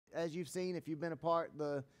as you've seen, if you've been a part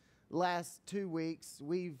the last 2 weeks,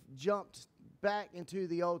 we've jumped back into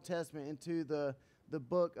the Old Testament, into the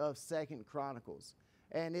book of 2nd Chronicles.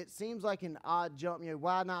 And it seems like an odd jump.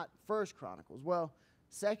 Why not 1st Chronicles? Well,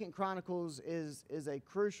 2nd Chronicles is a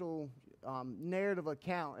crucial narrative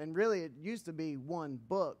account. And really, it used to be one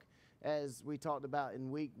book, as we talked about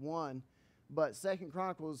in week 1. But 2nd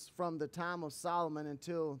Chronicles, from the time of Solomon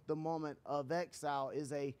until the moment of exile,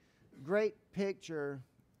 is a great picture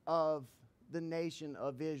of the nation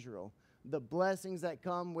of Israel. The blessings that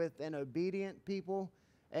come with an obedient people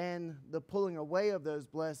and the pulling away of those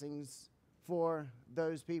blessings for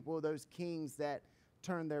those people, those kings that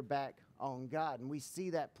turn their back on God. And we see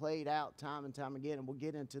that played out time and time again, and we'll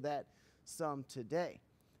get into that some today.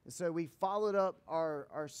 And so we followed up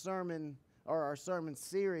our sermon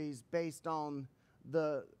series based on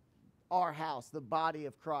our house, the body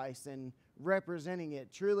of Christ, and representing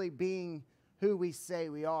it, truly being who we say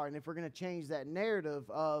we are. And if we're going to change that narrative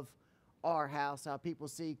of our house, how people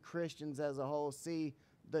see Christians as a whole, see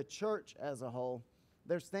the church as a whole,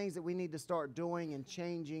 there's things that we need to start doing and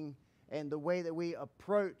changing, and the way that we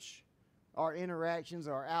approach our interactions,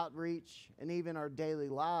 our outreach, and even our daily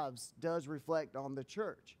lives does reflect on the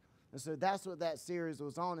church. And so that's what that series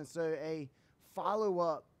was on. And so a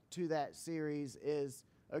follow-up to that series is,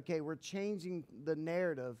 okay, we're changing the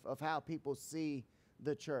narrative of how people see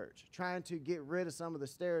the church, trying to get rid of some of the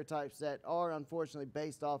stereotypes that are unfortunately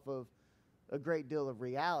based off of a great deal of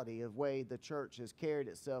reality of way the church has carried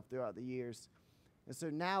itself throughout the years. And so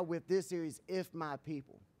now with this series, If My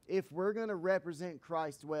People, if we're going to represent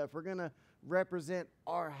Christ well, if we're going to represent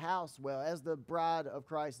our house well as the bride of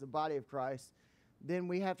Christ, the body of Christ, then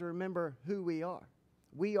we have to remember who we are.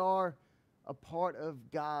 We are a part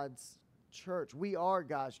of God's church. We are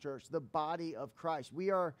God's church, the body of Christ. We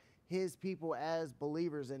are His people as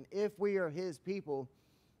believers. And if we are His people,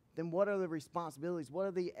 then what are the responsibilities? What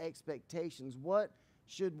are the expectations? What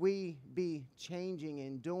should we be changing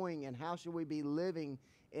and doing, and how should we be living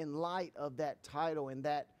in light of that title and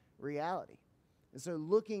that reality? And so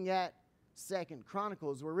looking at 2nd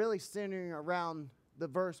Chronicles, we're really centering around the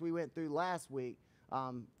verse we went through last week,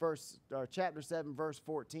 chapter 7, verse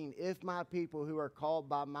 14. If my people who are called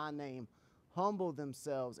by my name humble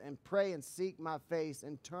themselves and pray and seek my face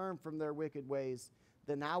and turn from their wicked ways,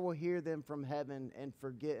 then I will hear them from heaven and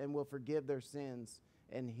will forgive their sins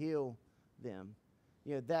and heal them.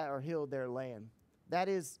 Heal their land. That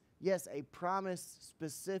is, yes, a promise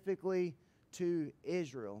specifically to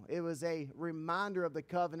Israel. It was a reminder of the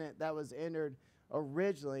covenant that was entered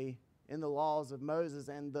originally in the laws of Moses,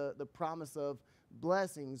 and the promise of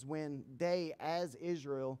blessings when they, as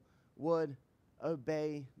Israel, would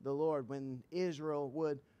obey the Lord, when Israel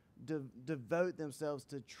would devote themselves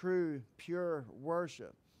to true, pure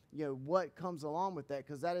worship. What comes along with that,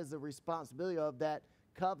 because that is the responsibility of that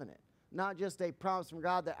covenant. Not just a promise from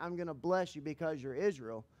God that I'm going to bless you because you're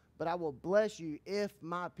Israel, but I will bless you if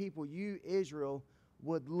my people, you Israel,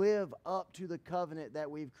 would live up to the covenant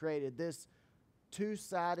that we've created, this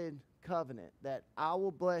two-sided covenant, that I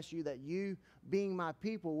will bless you, that you, being my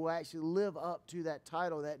people, will actually live up to that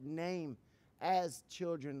title, that name, as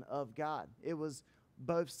children of God. It was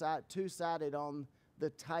two-sided on the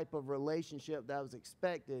type of relationship that was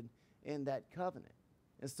expected in that covenant.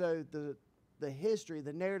 And so the history,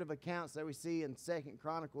 the narrative accounts that we see in 2nd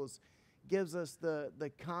Chronicles gives us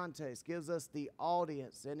the context, gives us the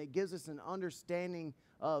audience, and it gives us an understanding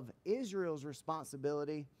of Israel's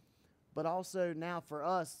responsibility. But also now for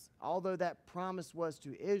us, although that promise was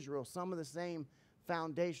to Israel, some of the same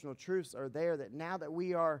foundational truths are there, that now that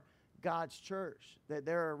we are God's church, that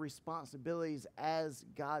there are responsibilities as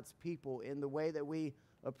God's people in the way that we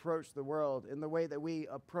approach the world, in the way that we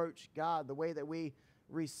approach God, the way that we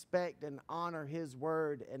respect and honor His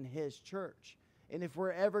word and His church. And if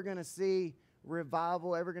we're ever going to see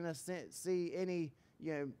revival, ever going to see any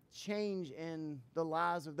change in the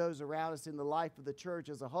lives of those around us, in the life of the church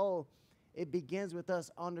as a whole, it begins with us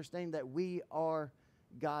understanding that we are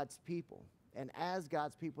God's people. And as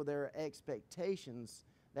God's people, there are expectations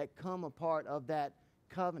that come a part of that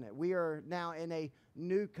covenant. We are now in a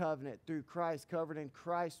new covenant through Christ, covered in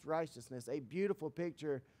Christ's righteousness, a beautiful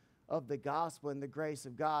picture of the gospel and the grace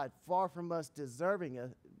of God. Far from us deserving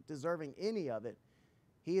any of it,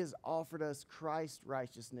 He has offered us Christ's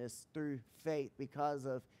righteousness through faith because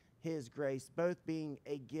of His grace, both being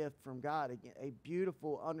a gift from God, a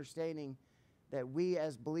beautiful understanding that we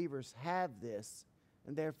as believers have this,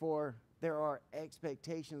 and therefore there are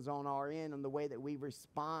expectations on our end on the way that we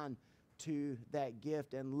respond to that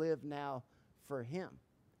gift and live now for Him.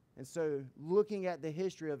 And so looking at the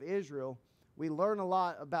history of Israel, we learn a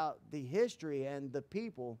lot about the history and the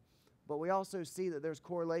people, but we also see that there's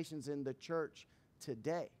correlations in the church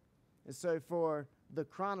today. And so for the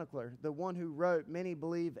chronicler, the one who wrote, many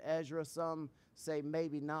believe Ezra, some say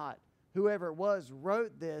maybe not, whoever it was,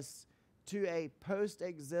 wrote this to a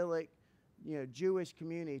post-exilic, Jewish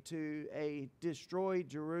community, to a destroyed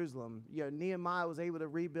Jerusalem. Nehemiah was able to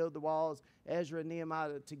rebuild the walls. Ezra and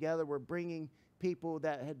Nehemiah together were bringing people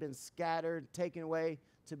that had been scattered, taken away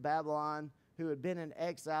to Babylon, who had been in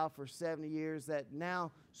exile for 70 years, that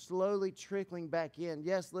now slowly trickling back in.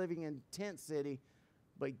 Yes, living in tent city,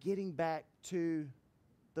 but getting back to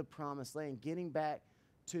the promised land, getting back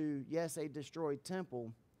to, yes, a destroyed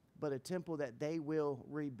temple, but a temple that they will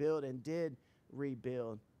rebuild and did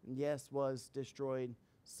rebuild. And yes, was destroyed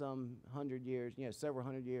some 100 years, several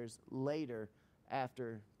hundred years later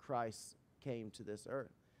after Christ came to this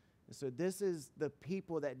earth. And so this is the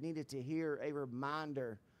people that needed to hear a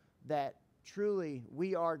reminder that truly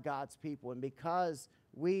we are God's people. And because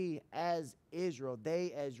we as Israel,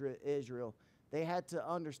 they as Israel, they had to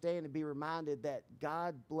understand and be reminded that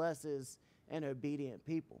God blesses an obedient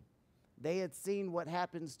people. They had seen what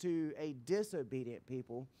happens to a disobedient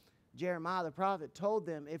people. Jeremiah the prophet told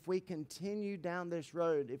them, if we continue down this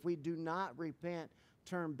road, if we do not repent,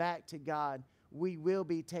 turn back to God, we will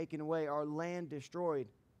be taken away, our land destroyed.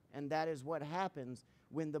 And that is what happens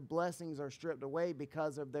when the blessings are stripped away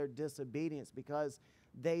because of their disobedience, because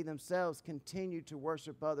they themselves continued to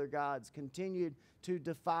worship other gods, continued to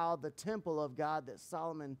defile the temple of God that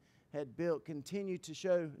Solomon had built, continued to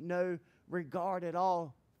show no regard at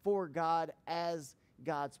all for God as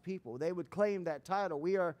God's people. They would claim that title.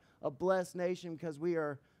 We are a blessed nation because we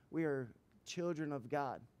are children of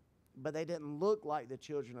God. But they didn't look like the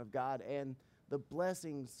children of God, and the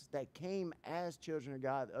blessings that came as children of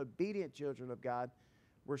God, obedient children of God,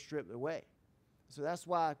 were stripped away. So that's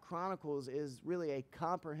why Chronicles is really a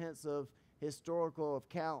comprehensive historical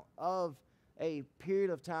account of a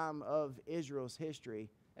period of time of Israel's history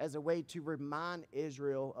as a way to remind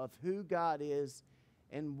Israel of who God is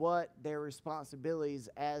and what their responsibilities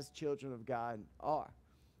as children of God are.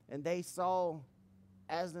 And they saw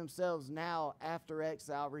as themselves now, after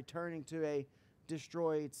exile, returning to a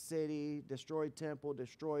destroyed city, destroyed temple,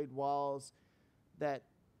 destroyed walls, that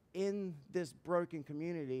in this broken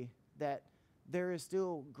community, that there is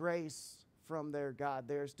still grace from their God.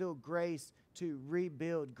 There is still grace to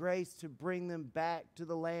rebuild, grace to bring them back to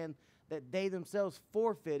the land that they themselves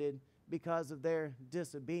forfeited because of their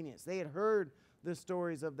disobedience. They had heard the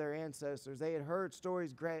stories of their ancestors. They had heard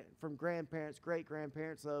stories from grandparents,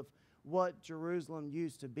 great-grandparents of what Jerusalem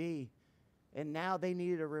used to be. And now they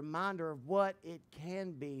needed a reminder of what it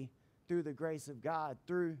can be through the grace of God,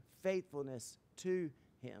 through faithfulness to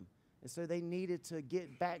Him. And so they needed to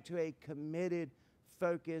get back to a committed,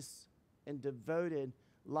 focused, and devoted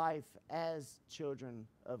life as children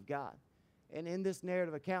of God. And in this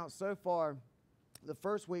narrative account so far, the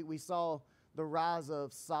first week we saw the rise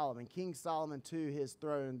of Solomon, King Solomon to his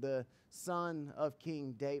throne, the son of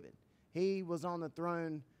King David. He was on the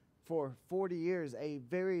throne for 40 years, a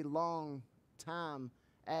very long time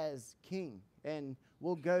as king. And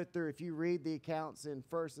we'll go through, if you read the accounts in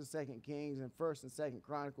 1st and 2nd Kings and 1st and 2nd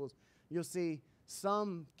Chronicles, you'll see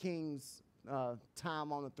some kings'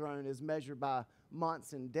 time on the throne is measured by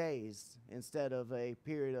months and days instead of a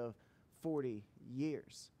period of 40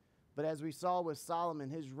 years. But as we saw with Solomon,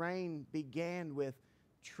 his reign began with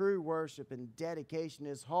true worship and dedication.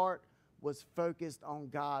 His heart was focused on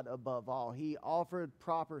God above all. He offered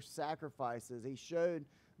proper sacrifices. He showed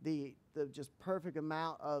the just perfect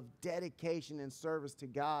amount of dedication and service to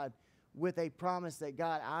God with a promise that,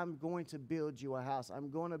 God, I'm going to build you a house. I'm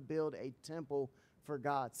going to build a temple for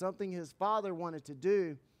God. Something his father wanted to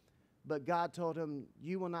do, but God told him,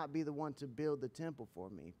 you will not be the one to build the temple for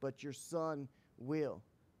me, but your son will.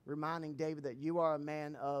 Reminding David that you are a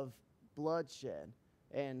man of bloodshed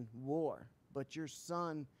and war, but your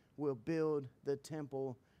son will build the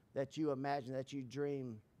temple that you imagine, that you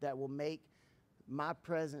dream, that will make my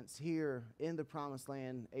presence here in the promised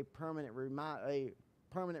land a permanent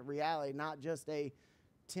reality, not just a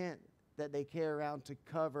tent that they carry around to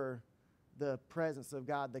cover the presence of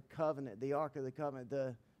God, the covenant, the Ark of the Covenant,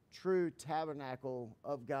 the true tabernacle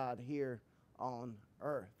of God here on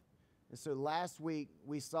earth. And so last week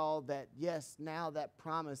we saw that, yes, now that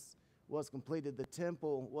promise was completed. The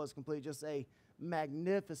temple was complete, just a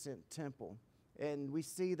magnificent temple. And we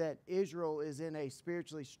see that Israel is in a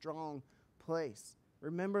spiritually strong place.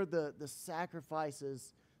 Remember the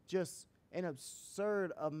sacrifices, just an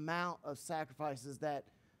absurd amount of sacrifices that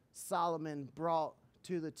Solomon brought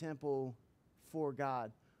to the temple for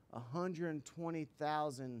God.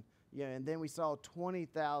 120,000 Yeah, and then we saw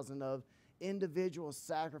 20,000 of individual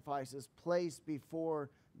sacrifices placed before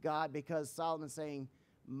God, because Solomon's saying,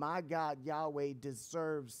 my God Yahweh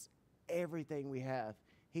deserves everything we have.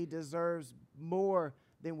 He deserves more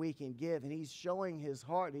than we can give. And he's showing his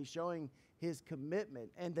heart. He's showing his commitment.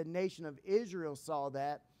 And the nation of Israel saw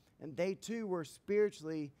that, and they too were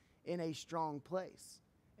spiritually in a strong place.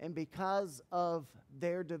 And because of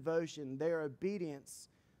their devotion, their obedience,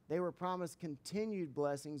 they were promised continued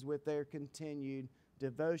blessings with their continued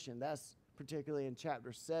devotion. That's particularly in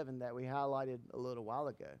chapter 7 that we highlighted a little while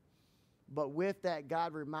ago. But with that,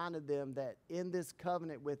 God reminded them that in this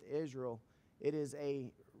covenant with Israel, it is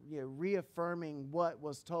a reaffirming what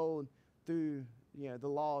was told through the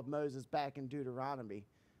law of Moses back in Deuteronomy,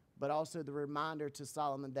 but also the reminder to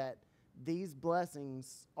Solomon that these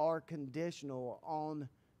blessings are conditional on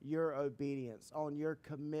your obedience, on your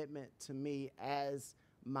commitment to me as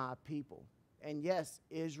my people. And yes,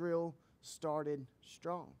 Israel started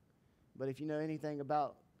strong. But if you know anything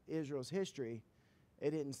about Israel's history,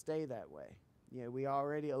 it didn't stay that way. We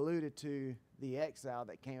already alluded to the exile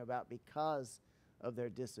that came about because of their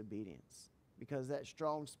disobedience, because that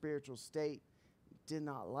strong spiritual state did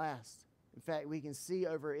not last. In fact, we can see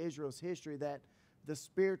over Israel's history that the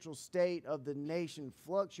spiritual state of the nation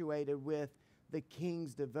fluctuated with the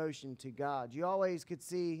king's devotion to God. You always could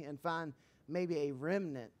see and find maybe a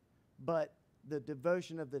remnant, but the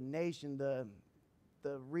devotion of the nation, the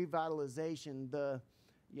revitalization, the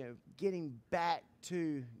getting back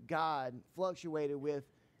to God fluctuated with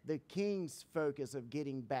the king's focus of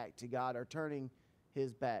getting back to God or turning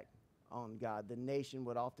his back on God. The nation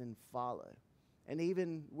would often follow. And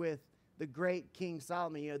even with the great King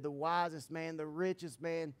Solomon, the wisest man, the richest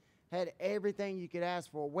man, had everything you could ask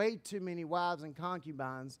for, way too many wives and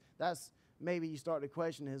concubines. That's maybe you start to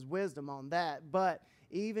question his wisdom on that. But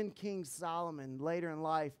even King Solomon later in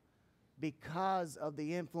life, because of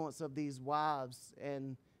the influence of these wives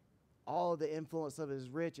and all the influence of his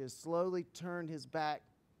riches, slowly turned his back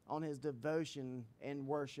on his devotion and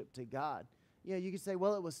worship to God. You could say,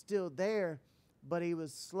 well, it was still there, but he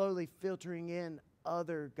was slowly filtering in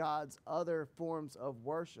other gods, other forms of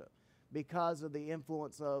worship, because of the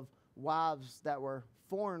influence of wives that were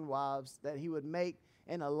foreign wives that he would make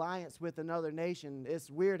an alliance with another nation.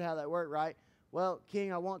 It's weird how that worked, right? Well,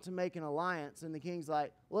 king, I want to make an alliance. And the king's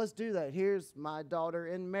like, well, let's do that. Here's my daughter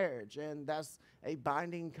in marriage. And that's a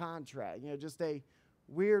binding contract. Just a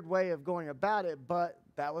weird way of going about it. But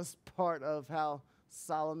that was part of how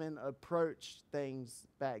Solomon approached things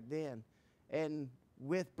back then. And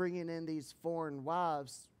with bringing in these foreign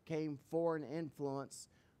wives came foreign influence,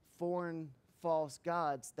 foreign false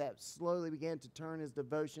gods that slowly began to turn his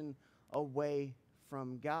devotion away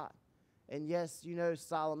from God. And yes,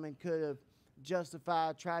 Solomon could have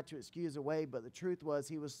justified, tried to excuse away, but the truth was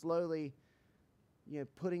he was slowly,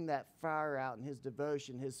 putting that fire out in his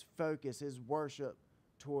devotion, his focus, his worship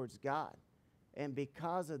towards God. And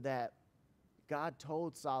because of that, God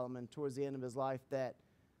told Solomon towards the end of his life that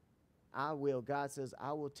God says,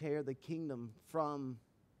 I will tear the kingdom from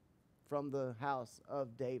the house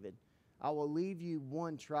of David. I will leave you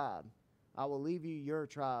one tribe. I will leave you your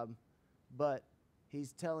tribe. But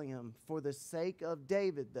he's telling him, for the sake of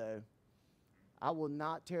David, though, I will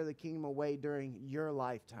not tear the kingdom away during your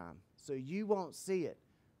lifetime. So you won't see it,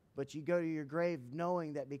 but you go to your grave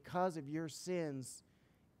knowing that because of your sins,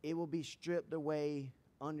 it will be stripped away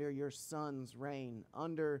under your son's reign,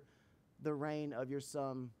 under the reign of your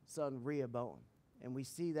son Rehoboam. And we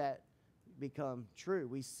see that become true.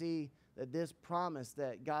 We see that this promise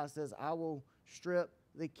that God says, I will strip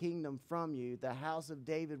the kingdom from you, the house of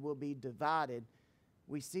David will be divided.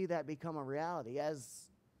 We see that become a reality, as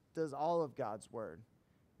does all of God's word.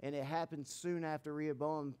 And it happened soon after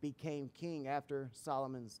Rehoboam became king, after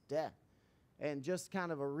Solomon's death. And just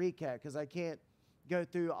kind of a recap, because I can't go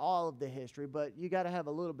through all of the history, but you got to have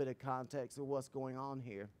a little bit of context of what's going on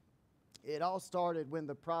here. It all started when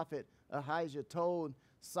the prophet Ahijah told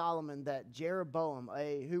Solomon that Jeroboam,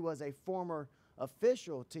 who was a former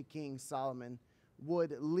official to King Solomon,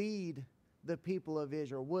 would lead the people of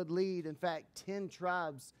Israel, would lead, in fact, 10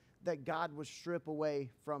 tribes that God would strip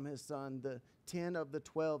away from his son, the 10 of the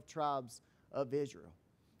 12 tribes of Israel.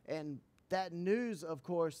 And that news, of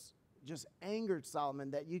course, just angered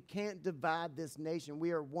Solomon, that you can't divide this nation.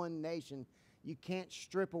 We are one nation. You can't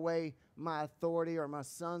strip away my authority or my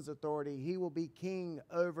son's authority. He will be king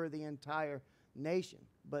over the entire nation.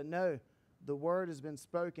 But no, the word has been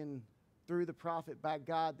spoken through the prophet by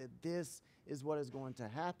God that this is what is going to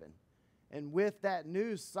happen. And with that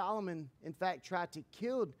news, Solomon, in fact, tried to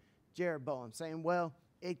kill Jeroboam, saying, well,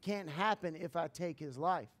 it can't happen if I take his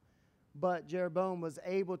life. But Jeroboam was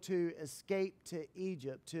able to escape to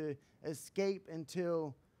Egypt, to escape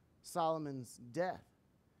until Solomon's death.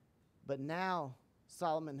 But now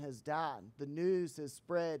Solomon has died. The news has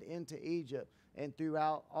spread into Egypt and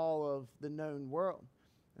throughout all of the known world.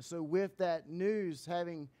 And so with that news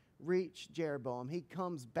having reached Jeroboam, he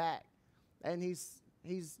comes back, and he's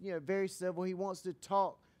very civil. He wants to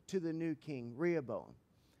talk to the new king, Rehoboam.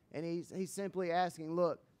 And he's simply asking,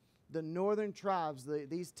 look, the northern tribes,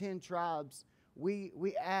 these 10 tribes, we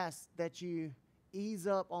ask that you ease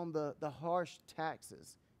up on the harsh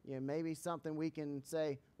taxes. Maybe something we can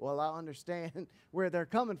say, well, I understand where they're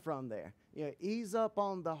coming from there. Ease up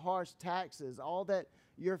on the harsh taxes. All that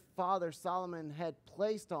your father Solomon had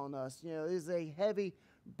placed on us, is a heavy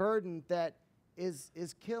burden that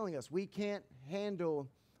is killing us. We can't handle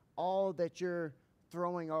all that you're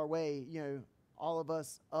throwing our way, all of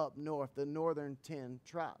us up north, the northern 10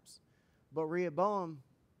 tribes. But Rehoboam,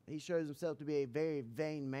 he shows himself to be a very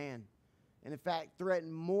vain man, and in fact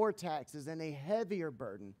threatened more taxes and a heavier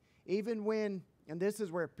burden, even when, and this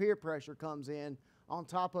is where peer pressure comes in, on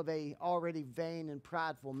top of a already vain and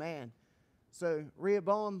prideful man. So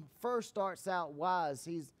Rehoboam first starts out wise.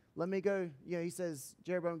 He says,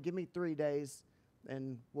 Jeroboam, give me 3 days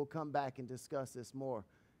and we'll come back and discuss this more.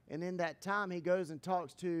 And in that time, he goes and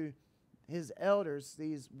talks to his elders,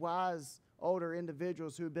 these wise older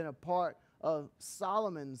individuals who have been a part of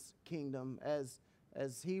Solomon's kingdom as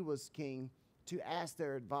he was king, to ask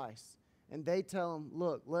their advice. And they tell him,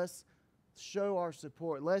 look, let's show our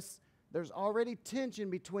support. There's already tension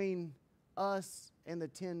between us and the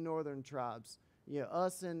 10 northern tribes.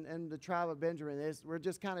 Us and the tribe of Benjamin. We're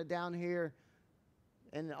just kind of down here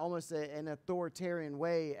in almost an authoritarian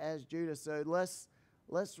way as Judah. So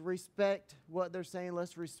let's respect what they're saying.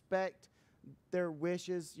 Let's respect their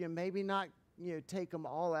wishes. Maybe not take them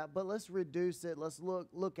all out, but let's reduce it. Let's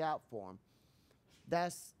look out for them.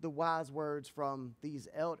 That's the wise words from these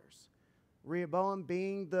elders. Rehoboam,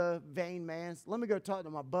 being the vain man, let me go talk to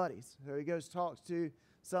my buddies. So he goes talks to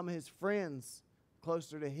some of his friends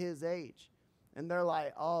closer to his age. And they're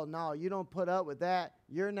like, oh, no, you don't put up with that.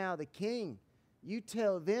 You're now the king. You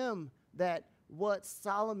tell them that what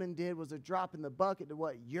Solomon did was a drop in the bucket to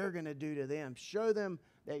what you're going to do to them. Show them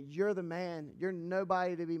that you're the man. You're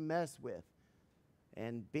nobody to be messed with.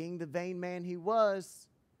 And being the vain man he was,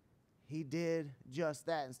 he did just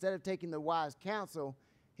that. Instead of taking the wise counsel,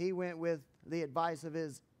 he went with the advice of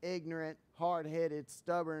his ignorant, hard-headed,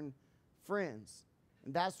 stubborn friends.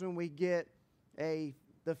 And that's when we get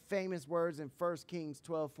the famous words in 1 Kings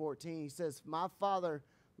 12:14. He says, my father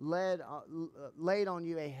laid on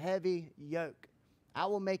you a heavy yoke. I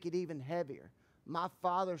will make it even heavier. My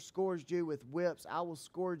father scourged you with whips. I will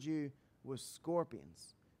scourge you with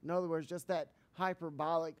scorpions. In other words, just that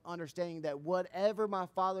hyperbolic understanding that whatever my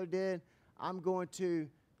father did, I'm going to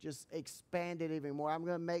just expand it even more. I'm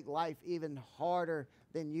going to make life even harder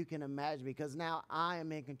than you can imagine, because now I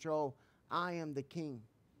am in control. I am the king.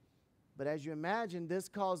 But as you imagine, this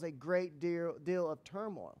caused a great deal of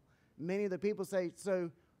turmoil. Many of the people say, so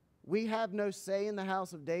we have no say in the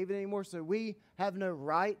house of David anymore, so we have no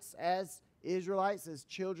rights as Israelites, as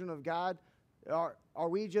children of God. Are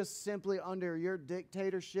we just simply under your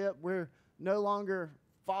dictatorship? We're no longer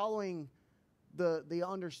following the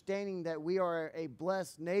understanding that we are a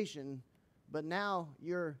blessed nation, but now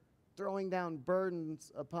you're throwing down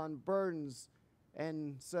burdens upon burdens,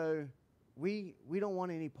 and so we don't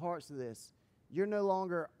want any parts of this. You're no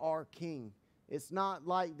longer our king. It's not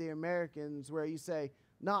like the Americans where you say,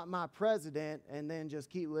 not my president, and then just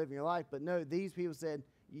keep living your life. But no, these people said,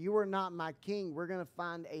 you are not my king. We're going to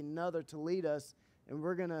find another to lead us, and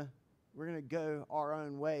we're going to go our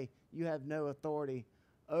own way. You have no authority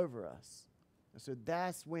over us. And so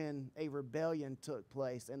that's when a rebellion took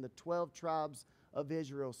place, and the 12 tribes of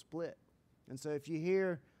Israel split. And so if you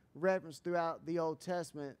hear reference throughout the Old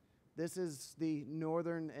Testament, this is the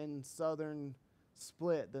northern and southern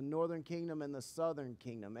split, the northern kingdom and the southern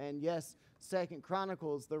kingdom. And yes, 2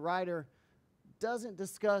 Chronicles, the writer doesn't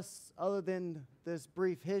discuss, other than this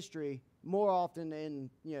brief history, more often in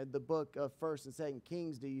the book of 1st and 2nd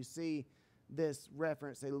Kings do you see this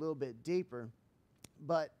reference a little bit deeper.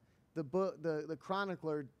 But the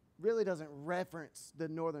chronicler really doesn't reference the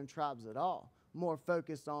northern tribes at all, more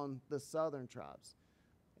focused on the southern tribes.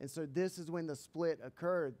 And so this is when the split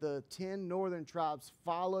occurred. The 10 northern tribes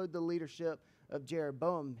followed the leadership of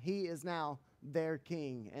Jeroboam. He is now their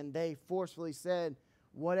king. And they forcefully said,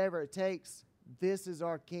 whatever it takes, this is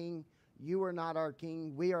our king. You are not our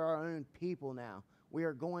king. We are our own people now. We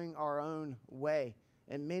are going our own way.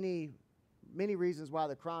 And many reasons why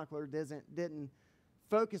the chronicler didn't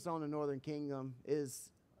focus on the northern kingdom is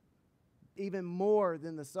even more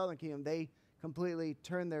than the southern kingdom. They completely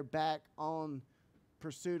turned their back on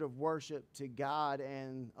pursuit of worship to God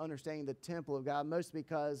and understanding the temple of God, mostly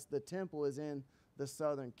because the temple is in the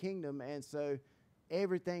southern kingdom. And so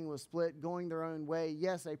everything was split, going their own way.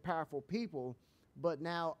 Yes, a powerful people, but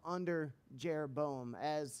now under Jeroboam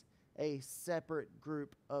as a separate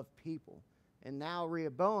group of people. And now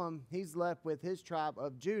Rehoboam, he's left with his tribe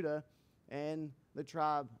of Judah and the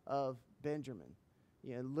tribe of Benjamin.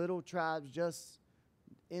 Little tribes, just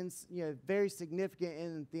very significant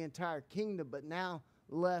in the entire kingdom, but now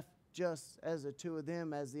left just as the two of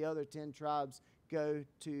them, as the other 10 tribes go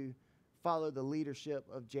to follow the leadership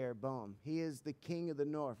of Jeroboam. He is the king of the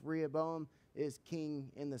north. Rehoboam is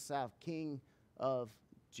king in the south, king of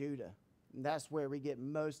Judah. And that's where we get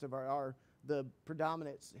most of the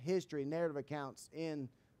predominant history, narrative accounts in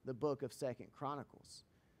the book of 2nd Chronicles.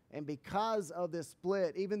 And because of this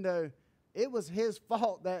split, even though it was his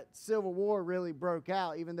fault that civil war really broke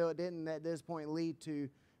out, even though it didn't at this point lead to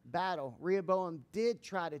battle, Rehoboam did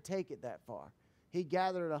try to take it that far. He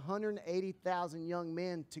gathered 180,000 young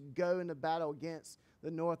men to go into battle against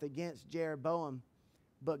the north, against Jeroboam.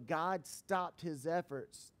 But God stopped his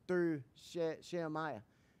efforts through Shemaiah.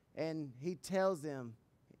 And he tells them,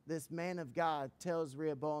 this man of God tells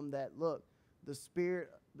Rehoboam that, look, the Spirit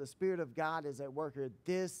of God is at work here.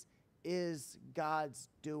 This is God's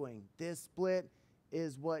doing. This split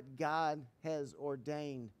is what God has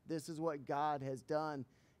ordained. This is what God has done.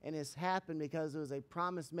 And it's happened because it was a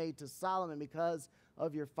promise made to Solomon because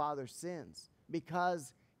of your father's sins.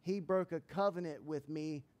 Because he broke a covenant with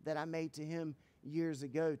me that I made to him years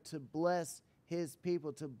ago to bless his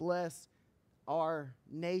people, to bless our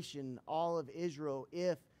nation, all of Israel,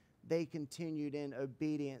 if they continued in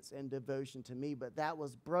obedience and devotion to me. But that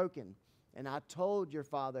was broken. And I told your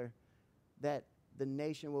father that the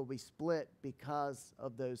nation will be split because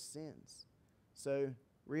of those sins. So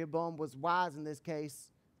Rehoboam was wise in this case,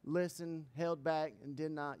 listened, held back, and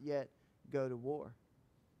did not yet go to war.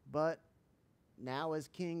 But now as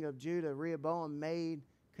king of Judah, Rehoboam made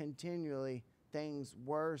continually things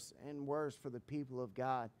worse and worse for the people of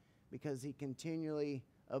God because he continually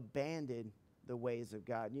abandoned the ways of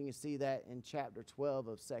God. You can see that in chapter 12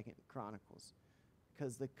 of 2nd Chronicles,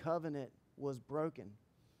 because the covenant was broken.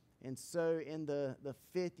 And so in the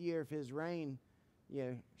 5th year of his reign,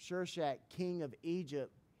 Shishak, king of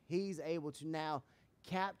Egypt, he's able to now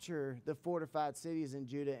capture the fortified cities in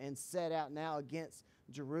Judah and set out now against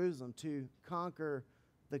Jerusalem to conquer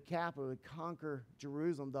the capital, to conquer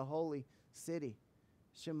Jerusalem, the holy city.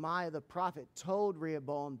 Shemaiah the prophet told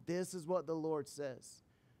Rehoboam, this is what the Lord says.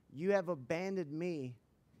 You have abandoned me,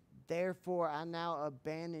 therefore I now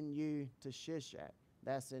abandon you to Shishak.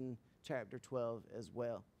 That's in chapter 12 as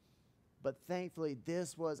well. But thankfully,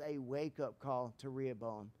 this was a wake-up call to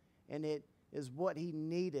Rehoboam, and it is what he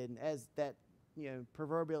needed as that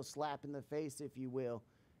proverbial slap in the face, if you will.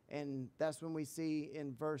 And that's when we see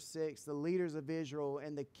in verse 6, the leaders of Israel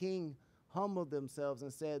and the king humbled themselves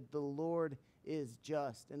and said, the Lord is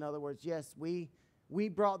just. In other words, yes, we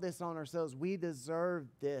brought this on ourselves. We deserve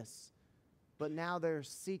this. But now they're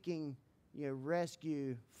seeking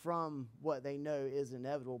rescue from what they know is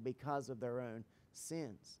inevitable because of their own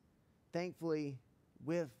sins. Thankfully,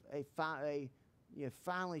 with finally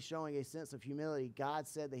showing a sense of humility, God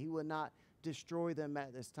said that he would not destroy them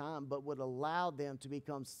at this time, but would allow them to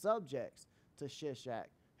become subjects to Shishak,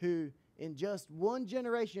 who in just one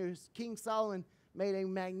generation, King Solomon made a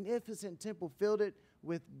magnificent temple, filled it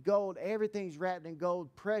with gold. Everything's wrapped in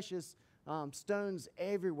gold, precious stones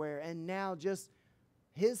everywhere. And now just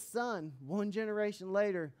his son, one generation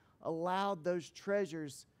later, allowed those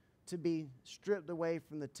treasures to be stripped away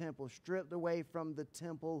from the temple, stripped away from the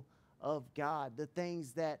temple of God. The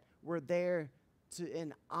things that were there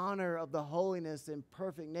in honor of the holiness and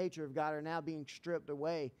perfect nature of God are now being stripped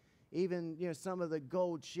away. Even some of the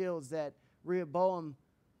gold shields that Rehoboam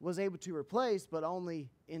was able to replace, but only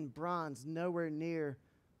in bronze, nowhere near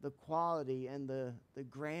the quality and the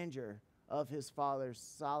grandeur of his father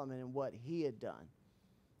Solomon and what he had done.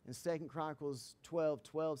 And 2 Chronicles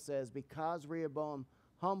 12:12 says, because Rehoboam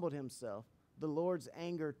humbled himself, the Lord's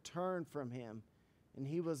anger turned from him, and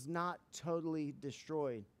he was not totally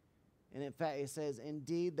destroyed. And in fact, it says,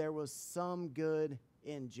 indeed, there was some good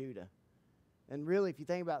in Judah. And really, if you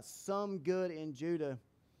think about some good in Judah,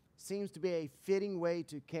 seems to be a fitting way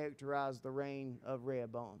to characterize the reign of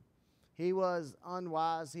Rehoboam. He was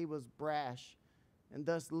unwise, he was brash, and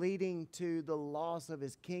thus leading to the loss of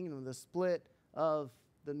his kingdom, the split of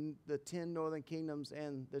the 10 northern kingdoms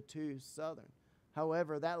and the 2 southern.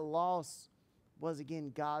 However, that loss was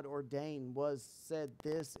again God ordained, was said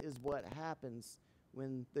this is what happens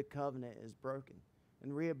when the covenant is broken.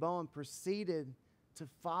 And Rehoboam proceeded to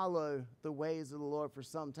follow the ways of the Lord for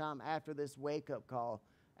some time after this wake-up call,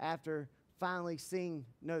 after finally seeing,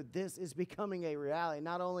 no, this is becoming a reality.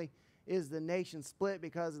 Not only is the nation split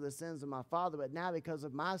because of the sins of my father, but now because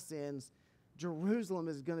of my sins, Jerusalem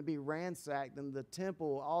is going to be ransacked, and the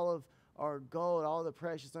temple, all of our gold, all the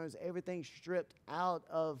precious stones, everything stripped out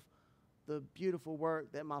of the beautiful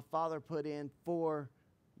work that my father put in for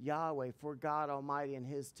Yahweh, for God Almighty in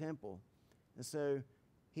his temple. And so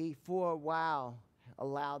he, for a while,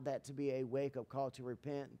 allowed that to be a wake-up call to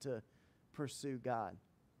repent and to pursue God.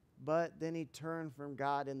 But then he turned from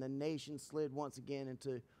God, and the nation slid once again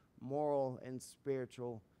into moral and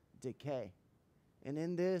spiritual decay. And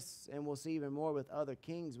in this, and we'll see even more with other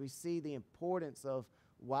kings, we see the importance of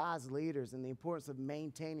wise leaders and the importance of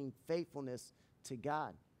maintaining faithfulness to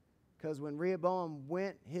God. Because when Rehoboam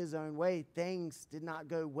went his own way, things did not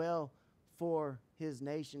go well for his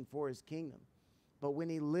nation, for his kingdom. But when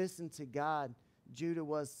he listened to God, Judah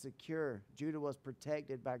was secure. Judah was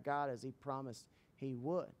protected by God as he promised he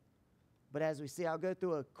would. But as we see, I'll go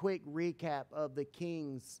through a quick recap of the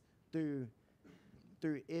kings through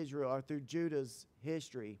Israel, or through Judah's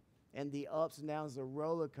history, and the ups and downs, the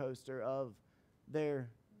roller coaster of their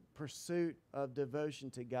pursuit of devotion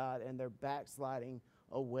to God and their backsliding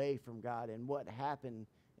away from God, and what happened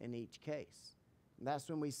in each case. And that's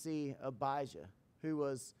when we see Abijah, who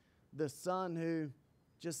was the son who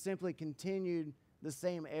just simply continued the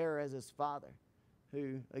same error as his father,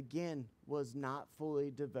 who again was not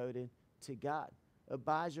fully devoted to God.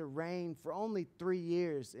 Abijah reigned for only 3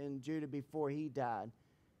 years in Judah before he died.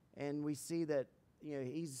 And we see that,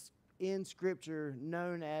 he's in Scripture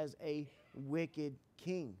known as a wicked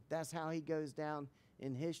king. That's how he goes down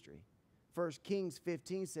in history. 1 Kings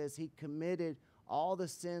 15 says he committed all the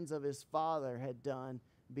sins of his father had done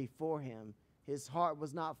before him. His heart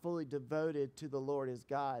was not fully devoted to the Lord his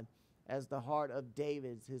God, as the heart of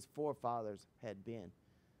David, his forefathers, had been.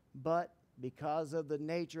 But because of the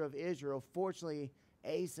nature of Israel, fortunately,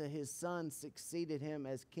 Asa, his son, succeeded him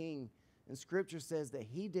as king. And Scripture says that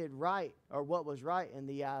he did right, or what was right in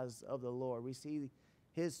the eyes of the Lord. We see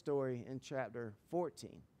his story in chapter 14.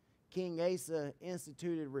 King Asa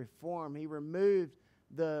instituted reform. He removed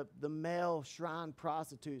the male shrine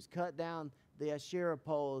prostitutes, cut down the Asherah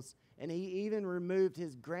poles, and he even removed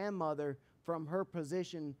his grandmother from her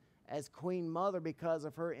position as queen mother because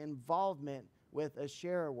of her involvement with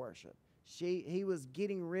Asherah worship. He was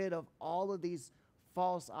getting rid of all of these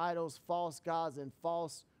false idols, false gods, and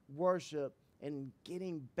false worship, and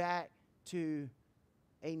getting back to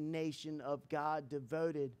a nation of God,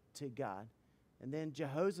 devoted to God. And then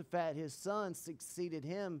Jehoshaphat, his son, succeeded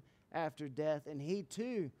him after death, and he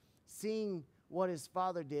too, seeing what his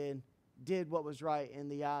father did what was right in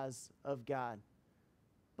the eyes of God.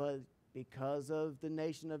 But because of the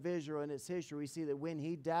nation of Israel and its history, we see that when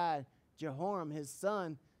he died, Jehoram, his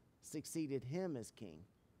son, succeeded him as king.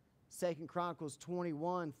 2 Chronicles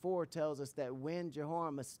 21:4 tells us that when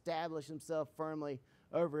Jehoram established himself firmly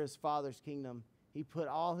over his father's kingdom, he put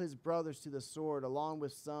all his brothers to the sword, along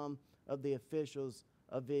with some of the officials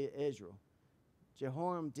of Israel.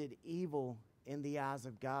 Jehoram did evil in the eyes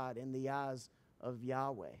of God, in the eyes of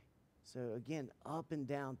Yahweh. So again, up and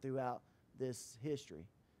down throughout this history.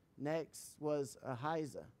 Next was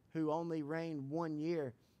Ahijah, who only reigned 1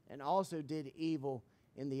 year and also did evil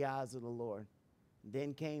in the eyes of the Lord.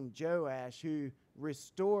 Then came Joash, who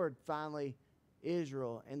restored finally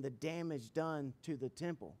Israel and the damage done to the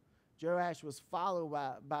temple. Joash was followed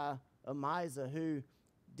by Amaziah, who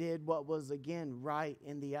did what was again right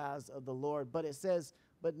in the eyes of the Lord. But it says,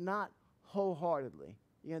 but not wholeheartedly.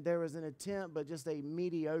 There was an attempt, but just a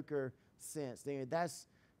mediocre sense. That's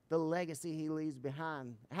the legacy he leaves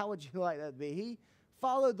behind. How would you like that to be? He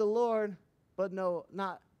followed the Lord, but no,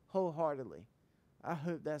 not wholeheartedly. I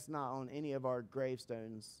hope that's not on any of our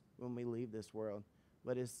gravestones when we leave this world,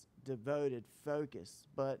 but it's devoted, focused.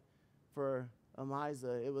 But for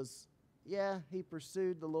Amaziah, it was, he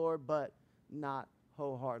pursued the Lord, but not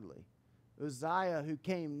wholeheartedly. Uzziah, who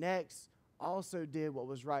came next, also did what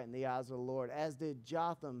was right in the eyes of the Lord, as did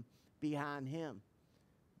Jotham behind him.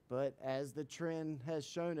 But as the trend has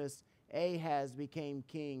shown us, Ahaz became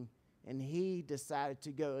king, and he decided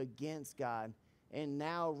to go against God, and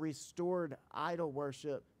now restored idol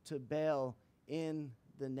worship to Baal in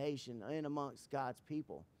the nation, in amongst God's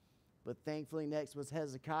people. But thankfully, next was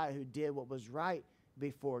Hezekiah, who did what was right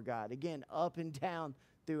before God. Again, up and down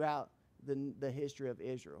throughout the history of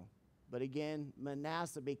Israel. But again,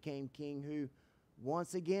 Manasseh became king, who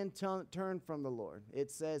once again turned from the Lord.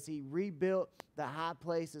 It says he rebuilt the high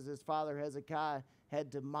places his father Hezekiah had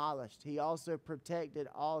demolished. He also protected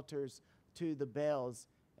altars to the Baals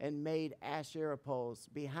and made Asherah poles.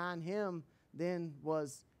 Behind him then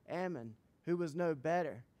was Ammon, who was no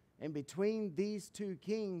better. And between these two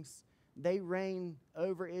kings, they reigned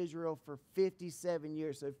over Israel for 57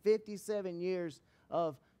 years. So 57 years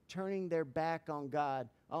of turning their back on God,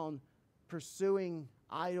 on pursuing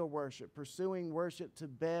idol worship, pursuing worship to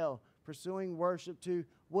Baal, pursuing worship to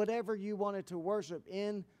whatever you wanted to worship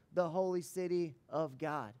in the holy city of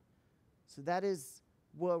God. So that is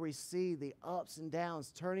where we see the ups and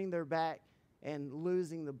downs, turning their back and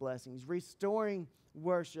losing the blessings, restoring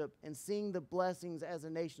worship and seeing the blessings as a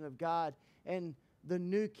nation of God. And the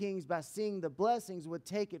new kings, by seeing the blessings, would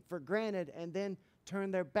take it for granted and then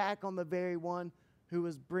turn their back on the very one who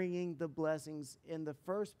was bringing the blessings in the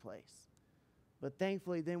first place. But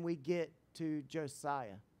thankfully, then we get to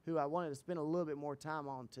Josiah, who I wanted to spend a little bit more time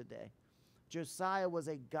on today. Josiah was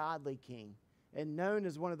a godly king and known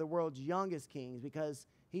as one of the world's youngest kings because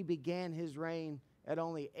he began his reign at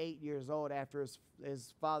only 8 years old after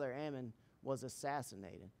his father Ammon was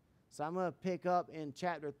assassinated. So I'm going to pick up in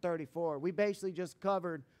chapter 34. We basically just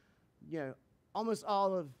covered, almost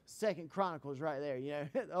all of 2 Chronicles right there.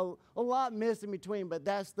 A lot missed in between, but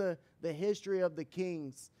that's the history of the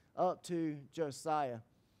kings up to Josiah. It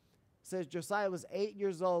says Josiah was 8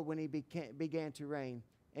 years old when he began to reign,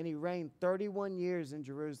 and he reigned 31 years in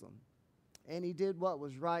Jerusalem. And he did what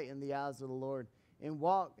was right in the eyes of the Lord, and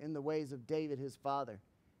walked in the ways of David his father.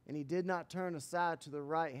 And he did not turn aside to the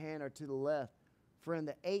right hand or to the left. For in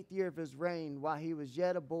the 8th year of his reign, while he was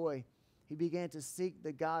yet a boy, he began to seek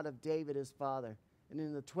the God of David his father. And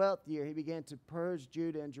in the 12th year, he began to purge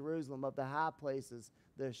Judah and Jerusalem of the high places,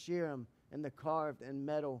 the Asherim, and the carved and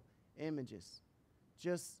metal images.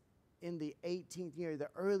 Just in the 18th year, the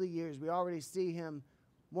early years, we already see him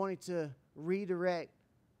wanting to redirect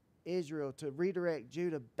Israel, to redirect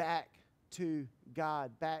Judah back to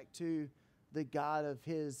God, back to the God of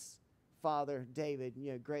his father David,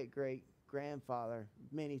 great-great-grandfather,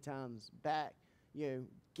 many times back,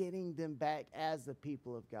 getting them back as the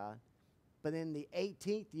people of God. But in the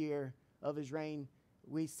 18th year of his reign,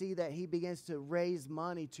 we see that he begins to raise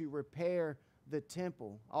money to repair the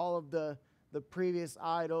temple. All of the previous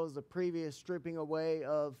idols, the previous stripping away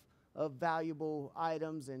of valuable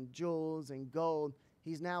items and jewels and gold,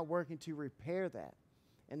 he's now working to repair that.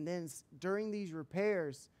 And then during these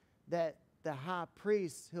repairs, that the high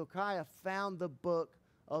priest Hilkiah found the book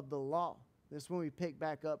of the law. This is when we pick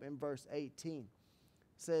back up in verse 18. It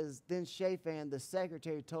says, Then Shaphan the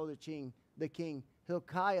secretary told the king,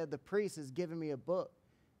 Hilkiah the priest has given me a book.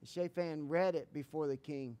 And Shaphan read it before the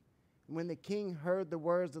king. And when the king heard the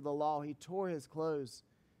words of the law, he tore his clothes.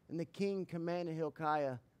 And the king commanded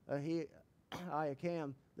Hilkiah,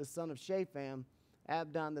 Ahikam the son of Shaphan,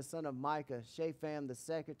 Abdon the son of Micah, Shaphan the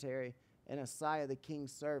secretary, and Asaiah the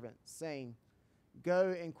king's servant, saying,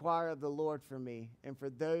 Go inquire of the Lord for me, and for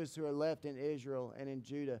those who are left in Israel and in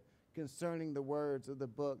Judah, concerning the words of the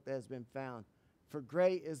book that has been found. For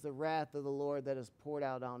great is the wrath of the Lord that is poured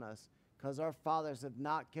out on us, because our fathers have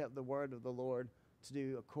not kept the word of the Lord to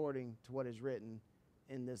do according to what is written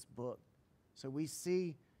in this book. So we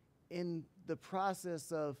see in the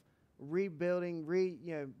process of rebuilding,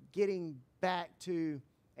 getting back to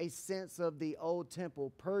a sense of the old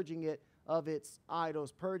temple, purging it of its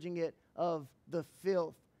idols, purging it of the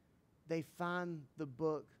filth, they find the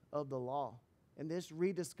book of the law. And this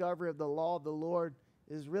rediscovery of the law of the Lord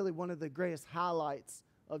is really one of the greatest highlights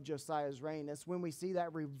of Josiah's reign. That's when we see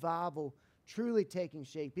that revival truly taking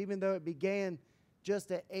shape, even though it began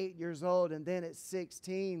just at 8 years old and then at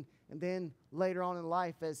 16, and then later on in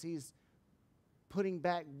life as he's putting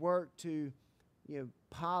back work to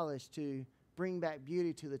polish, to bring back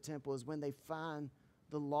beauty to the temple, is when they find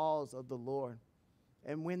the laws of the Lord.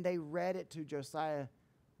 And when they read it to Josiah,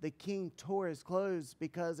 the king tore his clothes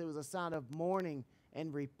because it was a sign of mourning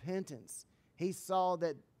and repentance. He saw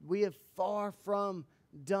that we have far from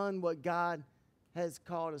done what God has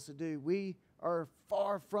called us to do. We are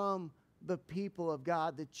far from the people of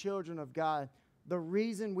God, the children of God. The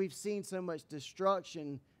reason we've seen so much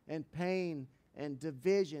destruction and pain and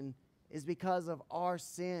division is because of our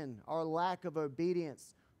sin, our lack of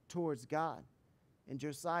obedience towards God. And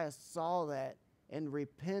Josiah saw that and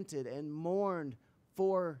repented and mourned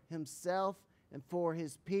for himself and for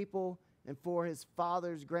his people and for his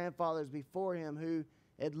fathers, grandfathers before him who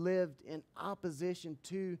had lived in opposition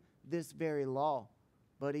to this very law.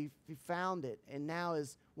 But he found it and now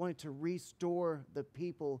is wanting to restore the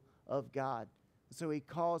people of God. So he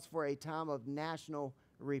calls for a time of national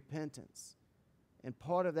repentance. And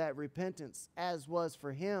part of that repentance, as was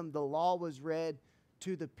for him, the law was read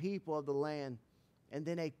to the people of the land. And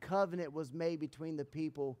then a covenant was made between the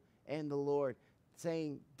people and the Lord,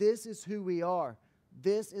 saying, this is who we are.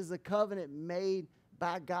 This is a covenant made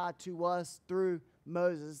by God to us through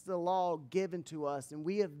Moses. It's the law given to us, and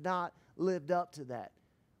we have not lived up to that.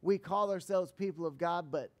 We call ourselves people of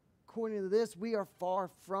God, but according to this, we are far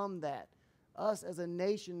from that. Us as a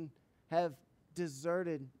nation have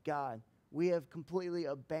deserted God. We have completely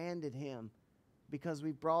abandoned Him because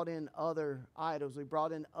we brought in other idols. We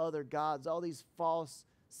brought in other gods, all these false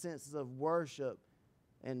senses of worship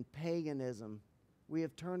and paganism. We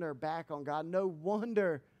have turned our back on God. No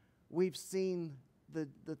wonder we've seen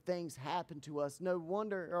the things happen to us. No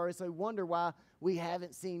wonder, or it's a wonder why we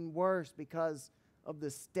haven't seen worse, because of the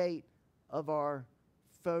state of our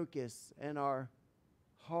focus and our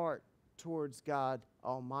heart towards God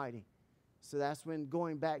Almighty. So that's when,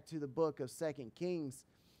 going back to the book of 2 Kings,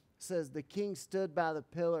 says, the king stood by the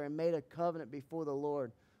pillar and made a covenant before the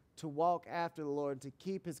Lord to walk after the Lord, to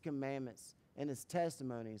keep His commandments and His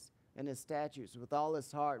testimonies and His statutes with all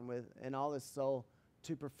his heart and all his soul,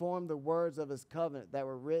 to perform the words of His covenant that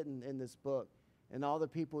were written in this book. And all the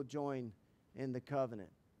people joined in the covenant.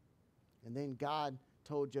 And then God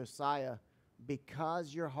told Josiah,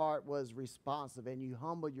 because your heart was responsive and you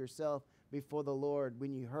humbled yourself before the Lord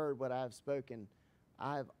when you heard what I have spoken,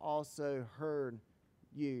 I have also heard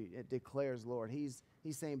you, it declares Lord. He's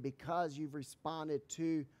saying, because you've responded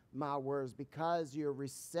to my words, because you're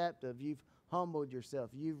receptive, you've humbled yourself,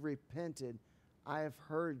 you've repented, I have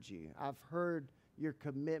heard you. I've heard your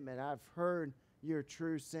commitment. I've heard your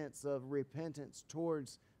true sense of repentance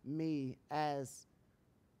towards me as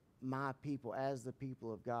my people, as the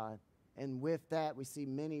people of God. And with that, we see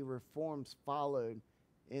many reforms followed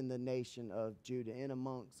in the nation of Judah and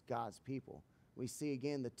amongst God's people. We see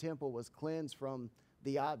again the temple was cleansed from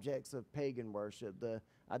the objects of pagan worship. The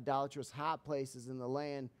idolatrous high places in the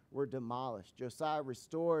land were demolished. Josiah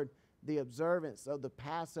restored the observance of the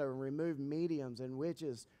Passover and removed mediums and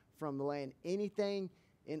witches from the land. Anything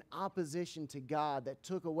in opposition to God that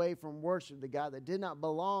took away from worship to God, that did not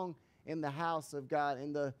belong in the house of God,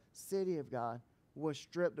 in the city of God, was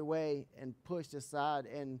stripped away and pushed aside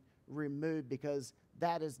and removed, because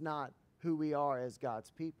that is not who we are as God's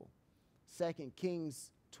people. 2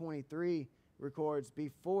 Kings 23 records,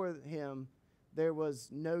 before him there was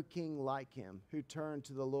no king like him, who turned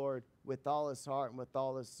to the Lord with all his heart and with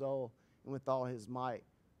all his soul and with all his might,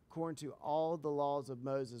 according to all the laws of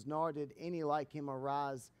Moses, nor did any like him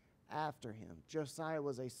arise after him. Josiah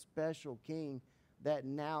was a special king that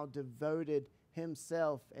now devoted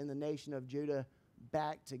himself and the nation of Judah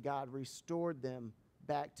back to God, restored them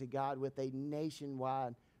back to God with a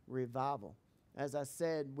nationwide revival. As I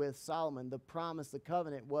said with Solomon, the promise, the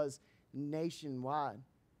covenant was nationwide.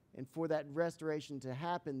 And for that restoration to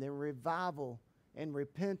happen, then revival and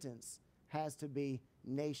repentance has to be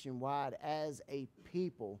nationwide as a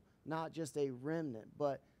people, not just a remnant,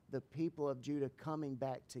 but the people of Judah coming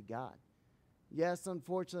back to God. Yes,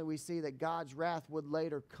 unfortunately, we see that God's wrath would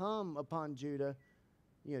later come upon Judah,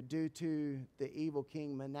 due to the evil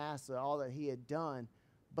king Manasseh, all that he had done.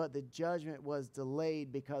 But the judgment was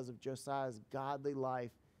delayed because of Josiah's godly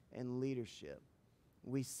life and leadership.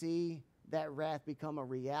 We see that wrath become a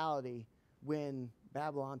reality when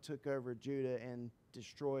Babylon took over Judah and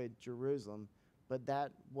destroyed Jerusalem. But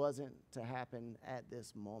that wasn't to happen at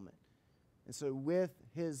this moment. And so with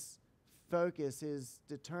his focus, his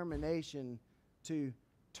determination to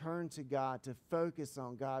turn to God, to focus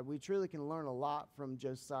on God, we truly can learn a lot from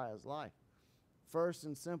Josiah's life. First,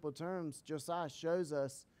 in simple terms, Josiah shows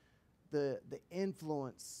us the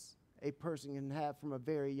influence a person can have from a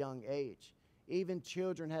very young age. Even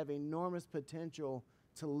children have enormous potential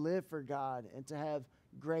to live for God and to have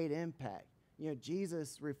great impact.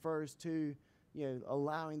 Jesus refers to,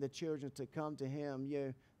 allowing the children to come to him,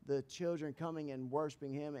 the children coming and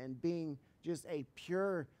worshiping him and being just a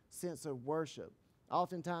pure sense of worship.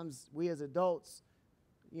 Oftentimes, we as adults,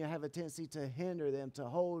 have a tendency to hinder them, to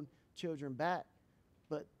hold children back.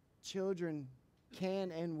 But children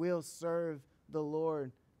can and will serve the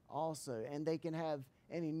Lord also. And they can have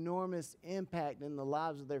an enormous impact in the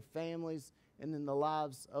lives of their families and in the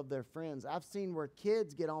lives of their friends. I've seen where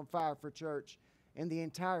kids get on fire for church and the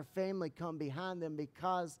entire family come behind them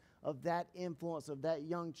because of that influence of that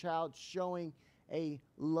young child showing a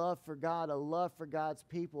love for God, a love for God's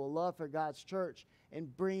people, a love for God's church,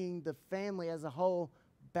 and bringing the family as a whole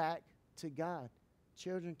back to God.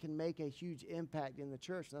 Children can make a huge impact in the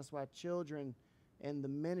church. That's why children and the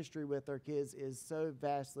ministry with our kids is so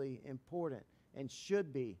vastly important and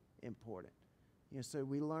should be important. So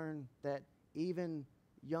we learn that even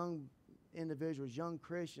young individuals, young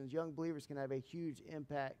Christians, young believers can have a huge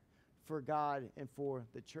impact for God and for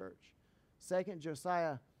the church. Second,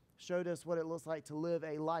 Josiah showed us what it looks like to live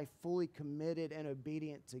a life fully committed and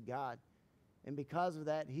obedient to God. And because of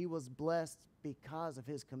that, he was blessed because of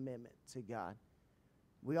his commitment to God.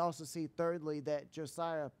 We also see, thirdly, that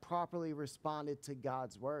Josiah properly responded to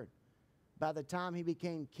God's word. By the time he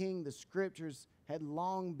became king, the scriptures had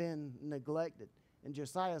long been neglected, and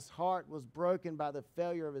Josiah's heart was broken by the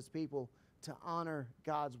failure of his people to honor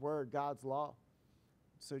God's word, God's law.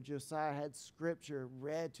 So Josiah had scripture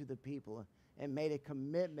read to the people and made a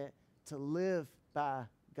commitment to live by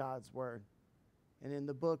God's word. And in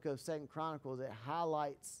the book of 2 Chronicles, it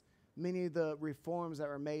highlights many of the reforms that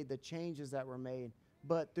were made, the changes that were made.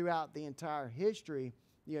 But throughout the entire history,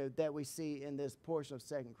 that we see in this portion of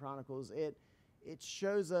 2 Chronicles, it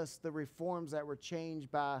shows us the reforms that were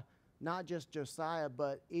changed by not just Josiah,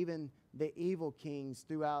 but even the evil kings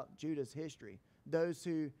throughout Judah's history. Those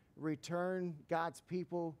who returned God's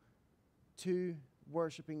people to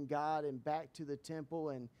worshiping God and back to the temple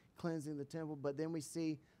and cleansing the temple. But then we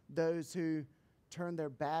see those who turned their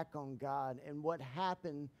back on God and what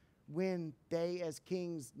happened when they as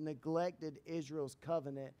kings neglected Israel's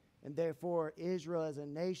covenant, and therefore Israel as a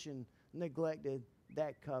nation neglected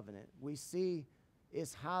that covenant. We see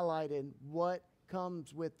it's highlighted what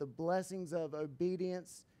comes with the blessings of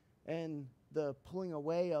obedience and the pulling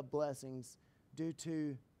away of blessings due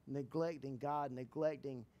to neglecting God,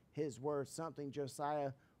 neglecting his word, something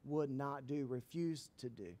Josiah would not do, refused to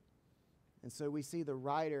do. And so we see the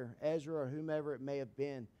writer, Ezra, or whomever it may have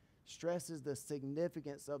been, stresses the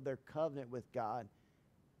significance of their covenant with God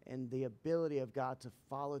and the ability of God to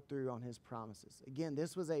follow through on his promises. Again,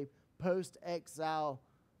 this was a post-exile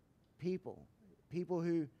people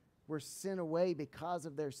who were sent away because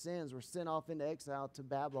of their sins, were sent off into exile to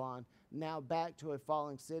Babylon, now back to a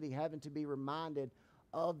falling city, having to be reminded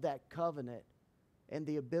of that covenant and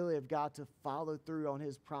the ability of God to follow through on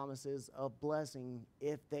his promises of blessing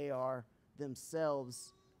if they are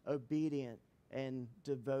themselves obedient and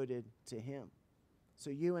devoted to him. So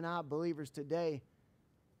you and I, believers today,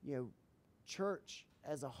 church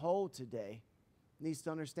as a whole today, needs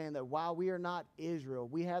to understand that while we are not Israel,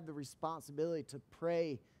 we have the responsibility to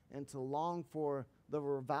pray and to long for the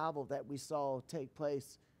revival that we saw take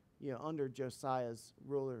place under Josiah's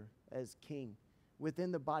ruler as king.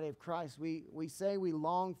 Within the body of Christ, we say we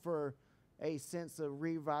long for a sense of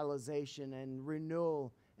revitalization and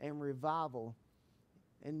renewal and revival,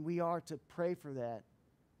 and we are to pray for that.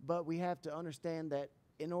 But we have to understand that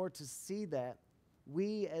in order to see that,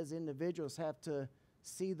 we as individuals have to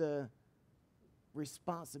see the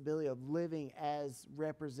responsibility of living as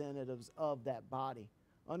representatives of that body.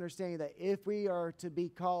 Understanding that if we are to be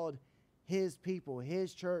called his people,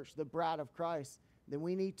 his church, the bride of Christ, then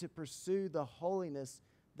we need to pursue the holiness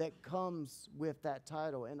that comes with that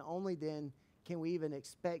title. And only then can we even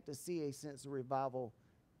expect to see a sense of revival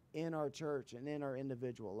in our church and in our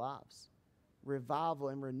individual lives. Revival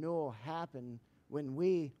and renewal happen when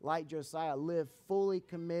we, like Josiah, live fully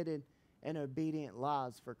committed and obedient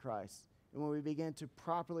lives for Christ, and when we begin to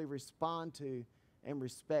properly respond to and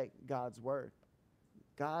respect God's word.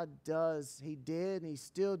 God he did, and he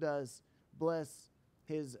still does bless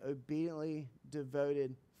his obediently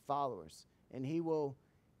devoted followers. And he will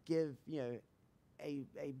give, a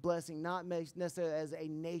blessing, not necessarily as a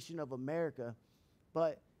nation of America,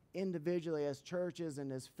 but individually as churches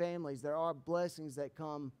and as families. There are blessings that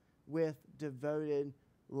come with devoted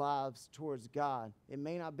lives towards God. It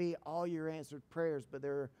may not be all your answered prayers, but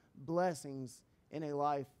there are blessings in a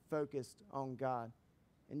life focused on God.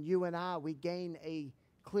 And you and I, we gain a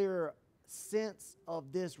clearer sense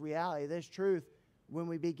of this reality, this truth, when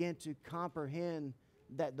we begin to comprehend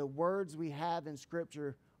that the words we have in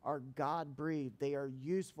Scripture are God-breathed. They are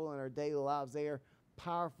useful in our daily lives. They are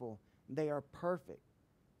powerful. They are perfect.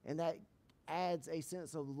 And that adds a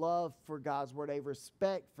sense of love for God's word, a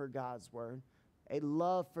respect for God's word. A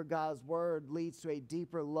love for God's word leads to a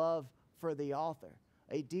deeper love for the author.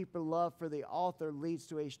 A deeper love for the author leads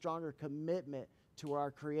to a stronger commitment to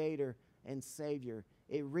our Creator and Savior.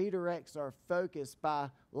 It redirects our focus by,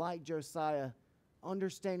 like Josiah,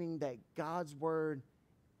 understanding that God's word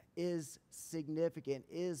is significant,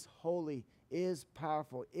 is holy, is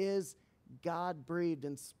powerful, is God-breathed,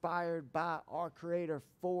 inspired by our Creator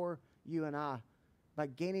for you and I. By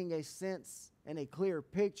gaining a sense and a clear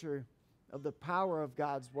picture of the power of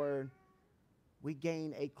God's word, we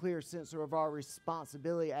gain a clear sense of our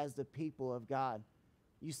responsibility as the people of God.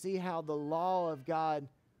 You see how the law of God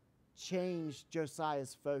changed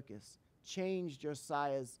Josiah's focus, changed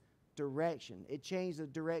Josiah's direction. It changed the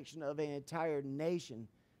direction of an entire nation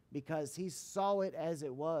because he saw it as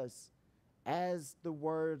it was, as the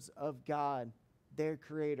words of God, their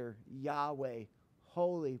creator, Yahweh,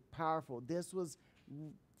 holy, powerful. This was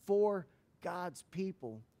for God's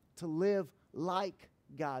people to live like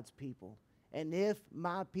God's people. And if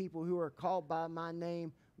my people who are called by my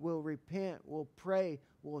name will repent, will pray,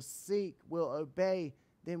 will seek, will obey,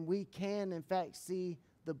 then we can, in fact, see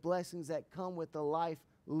the blessings that come with the life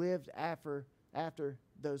lived after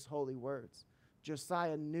those holy words.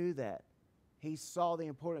 Josiah knew that. He saw the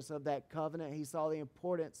importance of that covenant. He saw the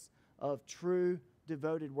importance of true,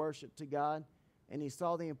 devoted worship to God. And he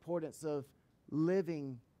saw the importance of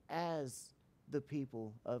living as the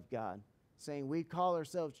people of God, saying we call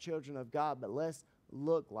ourselves children of God, but let's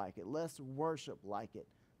look like it. Let's worship like it.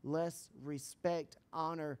 Let's respect,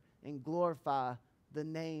 honor, and glorify the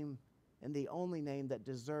name and the only name that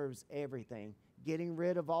deserves everything. Getting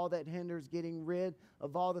rid of all that hinders, getting rid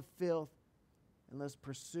of all the filth, and let's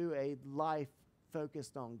pursue a life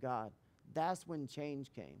focused on God. That's when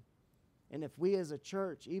change came. And if we as a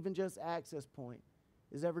church, even just Access Point,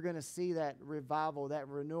 is ever going to see that revival, that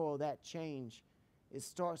renewal, that change, it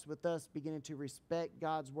starts with us beginning to respect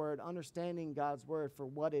God's word, understanding God's word for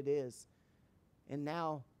what it is. And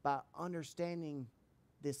now, by understanding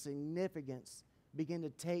the significance, begin to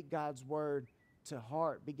take God's word to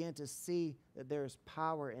heart, begin to see that there is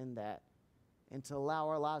power in that, and to allow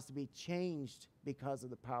our lives to be changed because of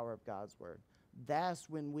the power of God's word. That's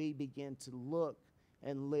when we begin to look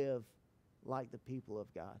and live like the people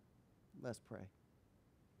of God. Let's pray.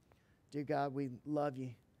 Dear God, we love you.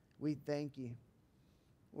 We thank you.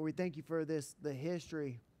 Lord, we thank you for the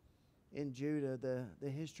history in Judah, the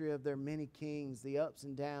history of their many kings, the ups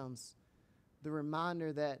and downs, the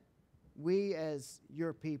reminder that we as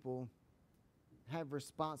your people have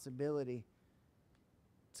responsibility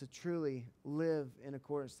to truly live in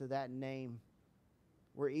accordance to that name.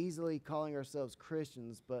 We're easily calling ourselves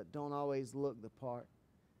Christians, but don't always look the part.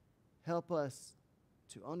 Help us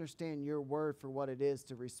to understand your word for what it is,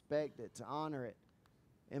 to respect it, to honor it.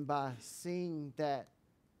 And by seeing that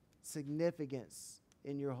significance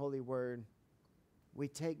in your holy word, we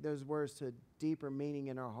take those words to a deeper meaning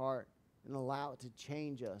in our heart and allow it to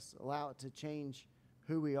change us, allow it to change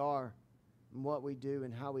who we are and what we do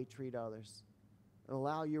and how we treat others. And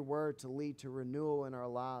allow your word to lead to renewal in our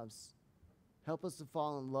lives. Help us to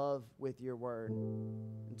fall in love with your word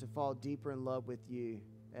and to fall deeper in love with you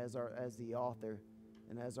as the author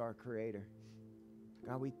and as our creator.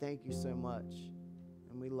 God, we thank you so much,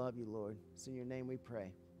 and we love you, Lord. It's in your name we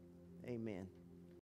pray. Amen.